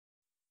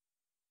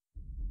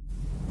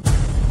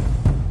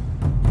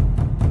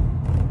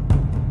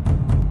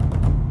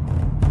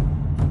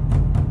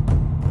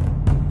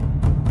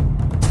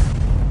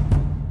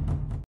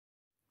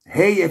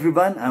Hey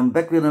everyone, I'm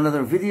back with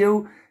another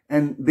video,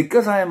 and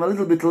because I am a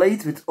little bit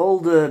late with all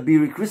the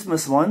Beery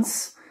Christmas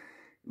ones,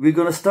 we're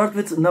gonna start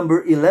with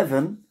number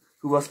 11,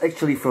 who was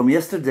actually from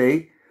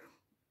yesterday.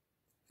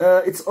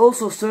 It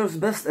also serves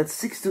best at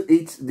 6 to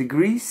 8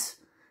 degrees,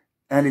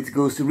 and it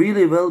goes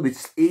really well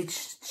with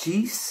aged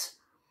cheese.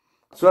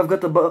 So I've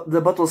got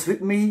the bottles with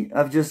me.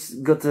 I've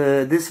just got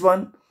this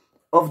one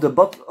of the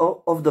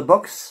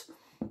box,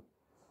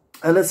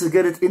 and let's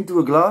get it into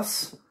a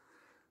glass.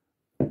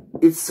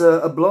 It's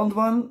a blonde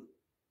one.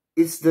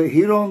 It's the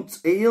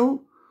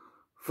Hirond'ale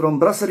from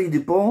Brasserie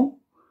Dupont,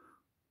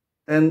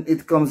 and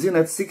it comes in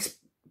at 6%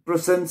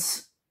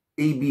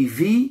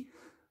 ABV.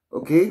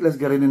 Okay, let's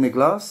get it in a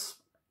glass.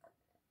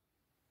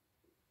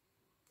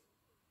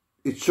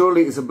 It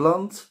surely is a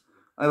blonde.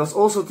 I was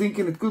also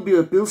thinking it could be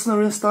a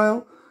Pilsner in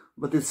style,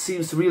 but it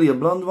seems really a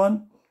blonde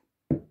one.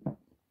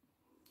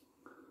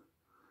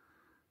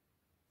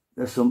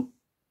 There's some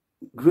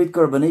great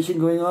carbonation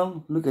going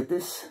on. Look at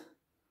this.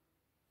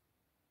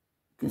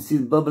 You can see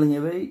it bubbling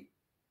away.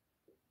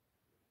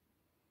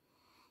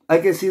 I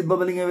can see it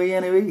bubbling away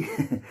anyway.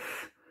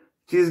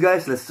 Cheers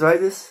guys, let's try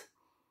this.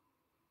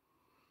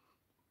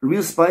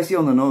 Real spicy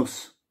on the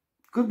nose.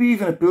 Could be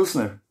even a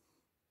Pilsner.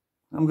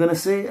 I'm gonna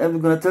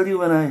tell you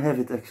when I have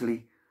it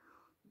actually.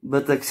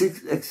 But like 6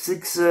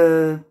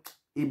 ABV,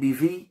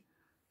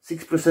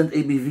 6%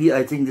 ABV,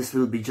 I think this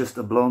will be just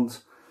a blonde.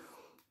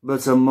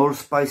 But some more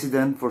spicy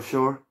then for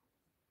sure.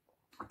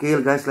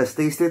 Okay guys, let's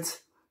taste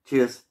it.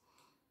 Cheers.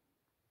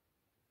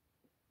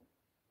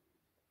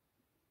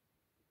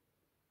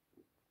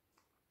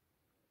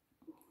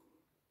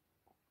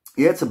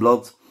 Yeah, it's a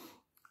blonde.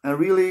 And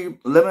really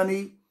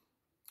lemony,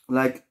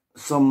 like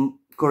some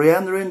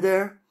coriander in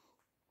there.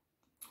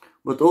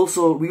 But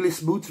also really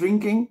smooth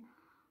drinking.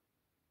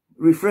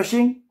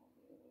 Refreshing.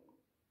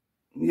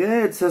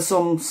 Yeah, it has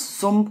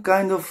some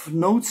kind of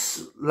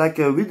notes like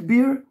a wheat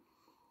beer.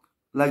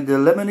 Like the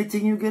lemony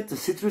thing you get, the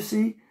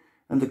citrusy,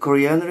 and the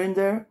coriander in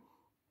there.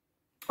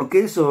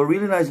 Okay, so a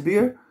really nice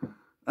beer.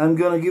 I'm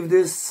gonna give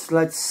this,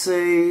 let's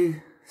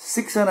say,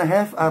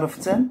 6.5 out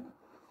of 10.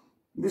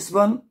 This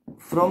one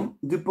from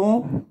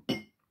Dupont.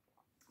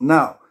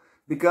 Now,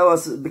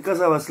 because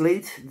I was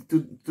late,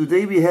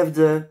 today we have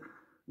the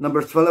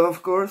number 12,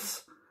 of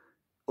course.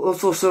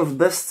 Also served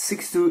best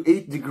 6 to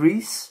 8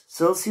 degrees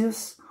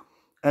Celsius,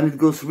 and it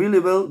goes really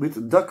well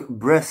with duck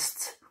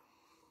breast.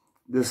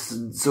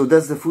 So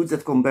that's the food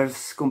that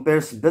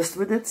compares best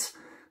with it.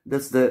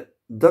 That's the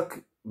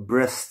duck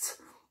breast.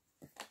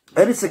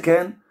 And it's a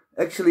can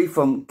actually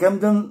from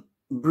Camden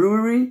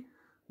Brewery,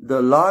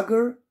 the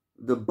lager,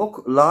 the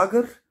Bock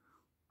lager,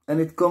 and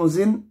it comes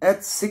in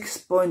at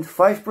 6.5%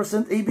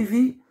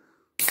 ABV.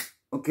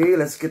 Okay,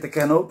 let's get the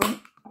can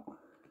open.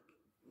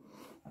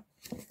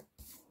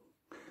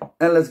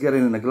 And let's get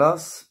it in a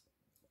glass.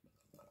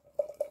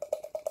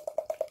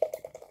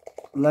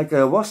 Like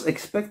I was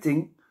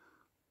expecting,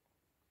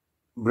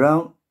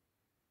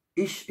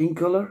 brown-ish in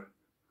color.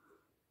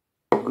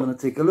 I'm gonna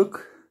take a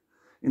look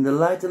in the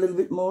light a little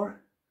bit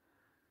more.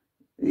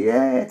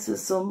 Yeah, it's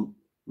some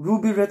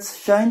ruby red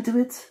shine to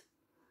it.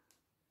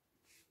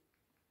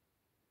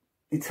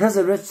 It has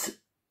a red,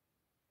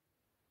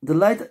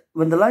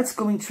 when the light's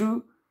coming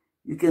through,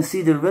 you can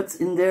see the red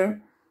in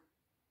there,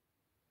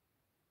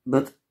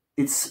 but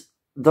it's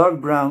dark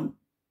brown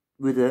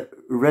with a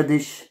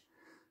reddish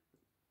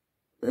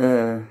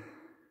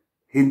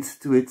hint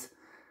to it.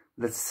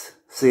 Let's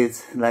say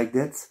it like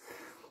that.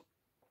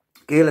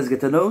 Okay, let's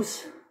get the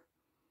nose.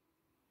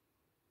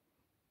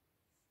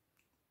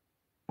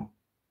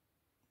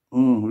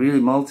 Really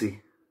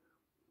malty.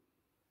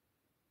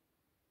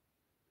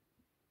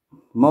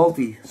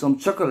 Malty, some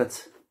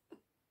chocolate,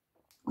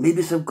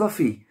 maybe some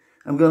coffee.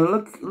 I'm gonna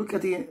look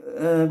at the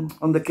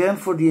on the can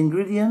for the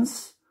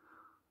ingredients.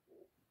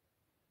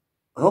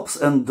 Hops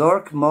and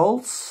dark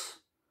malts.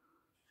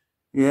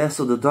 Yeah,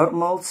 so the dark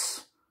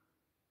malts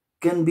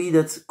can be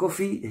that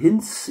coffee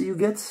hints you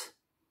get.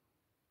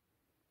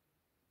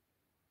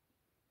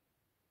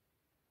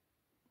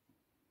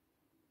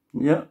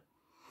 Yeah.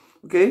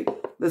 Okay,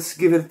 let's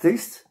give it a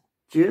taste.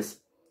 Cheers.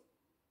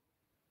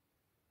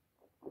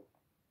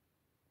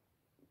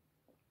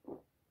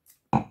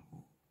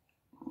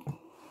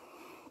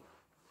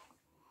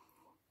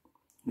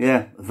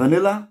 Yeah,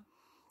 vanilla.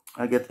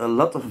 I get a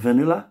lot of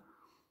vanilla.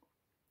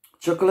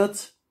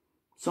 Chocolate.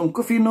 Some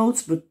coffee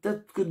notes, but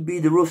that could be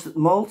the roasted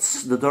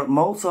malts, the dark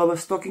malts I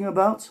was talking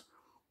about.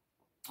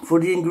 For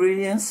the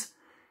ingredients.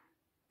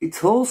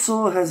 It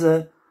also has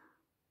a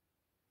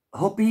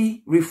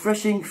hoppy,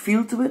 refreshing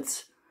feel to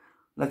it.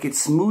 Like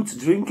it's smooth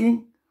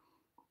drinking.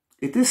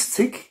 It is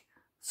thick,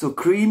 so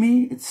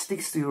creamy. It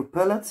sticks to your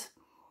palate.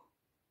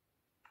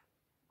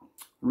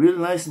 Really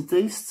nice in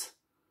taste.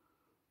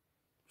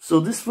 So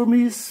this for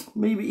me is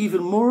maybe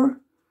even more,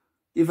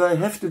 if I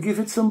have to give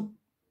it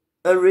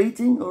a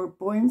rating or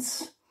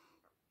points.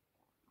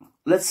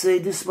 Let's say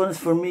this one is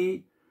for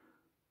me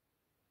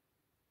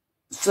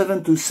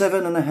 7 to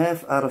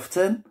 7.5 out of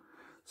 10.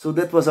 So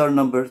that was our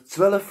number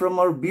 12 from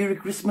our Beery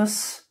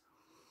Christmas.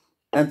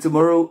 And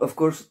tomorrow, of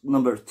course,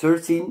 number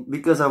 13,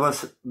 because I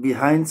was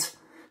behind.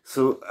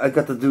 So I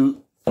got to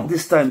do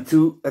this time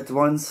 2 at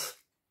once.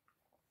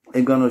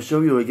 I'm gonna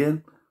show you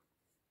again.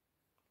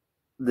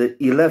 The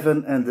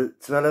 11 and the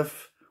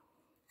 12.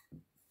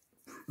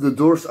 The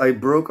doors I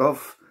broke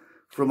off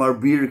from our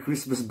Beery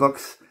Christmas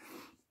box.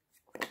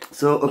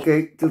 So,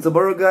 okay, till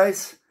tomorrow,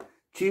 guys.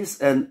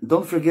 Cheers, and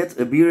don't forget,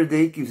 a beer a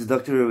day keeps the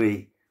doctor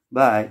away.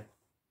 Bye.